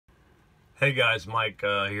Hey guys, Mike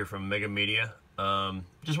here from Mega Media.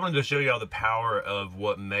 Just wanted to show you all the power of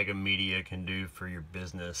what Mega Media can do for your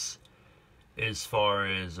business as far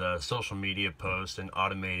as social media posts and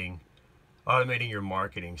automating your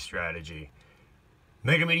marketing strategy.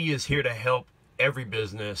 Mega Media is here to help every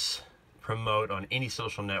business promote on any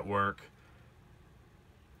social network,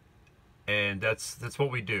 and that's what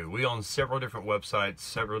we do. We own several different websites,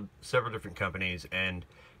 several different companies, and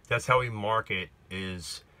that's how we market.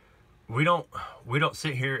 Is we don't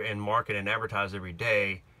sit here and market and advertise every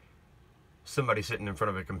day. Somebody sitting in front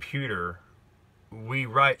of a computer. We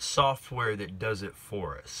write software that does it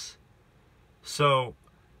for us. So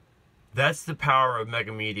that's the power of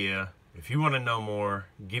Mega Media. If you want to know more,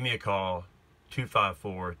 give me a call,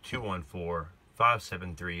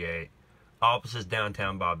 254-214-5738. Office is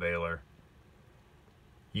downtown Bob Baylor.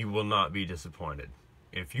 You will not be disappointed.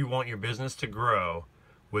 If you want your business to grow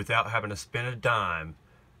without having to spend a dime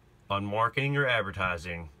on marketing or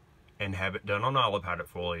advertising and have it done on autopilot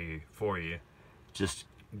for you, just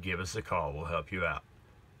give us a call. We'll help you out.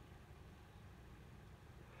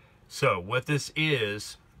 So what this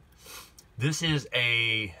is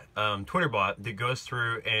a Twitter bot that goes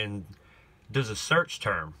through and does a search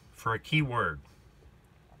term for a keyword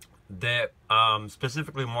that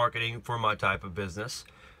specifically marketing for my type of business,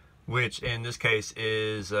 which in this case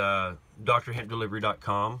is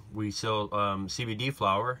drhempdelivery.com. We sell CBD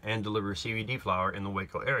flower and deliver CBD flower in the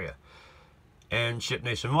Waco area and ship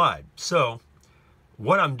nationwide. So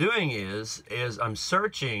what I'm doing is I'm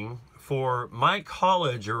searching for my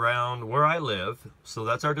college around where I live. So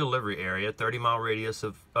that's our delivery area, 30-mile radius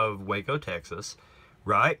of Waco, Texas,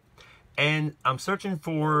 right? And I'm searching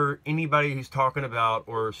for anybody who's talking about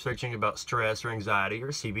or searching about stress or anxiety or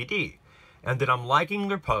CBD. And then I'm liking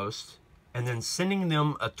their post and then sending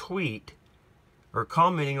them a tweet or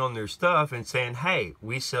commenting on their stuff and saying, hey,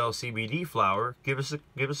 we sell CBD flower. Give us a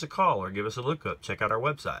call or give us a look up. Check out our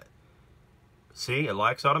website. See, it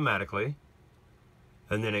likes automatically.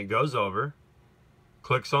 And then it goes over,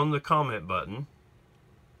 clicks on the comment button,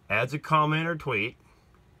 adds a comment or tweet,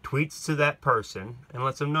 tweets to that person, and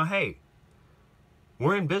lets them know, hey,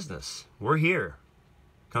 we're in business. We're here.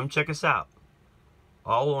 Come check us out.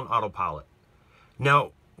 All on autopilot.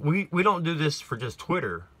 Now, we don't do this for just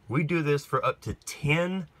Twitter. We do this for up to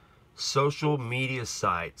 10 social media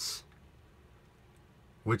sites,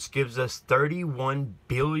 which gives us $31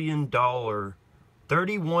 billion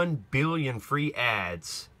free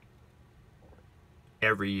ads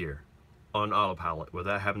every year on autopilot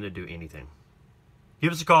without having to do anything.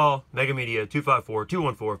 Give us a call, Mega Media,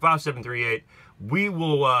 254-214-5738. We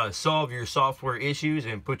will solve your software issues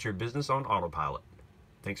and put your business on autopilot.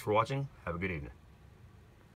 Thanks for watching. Have a good evening.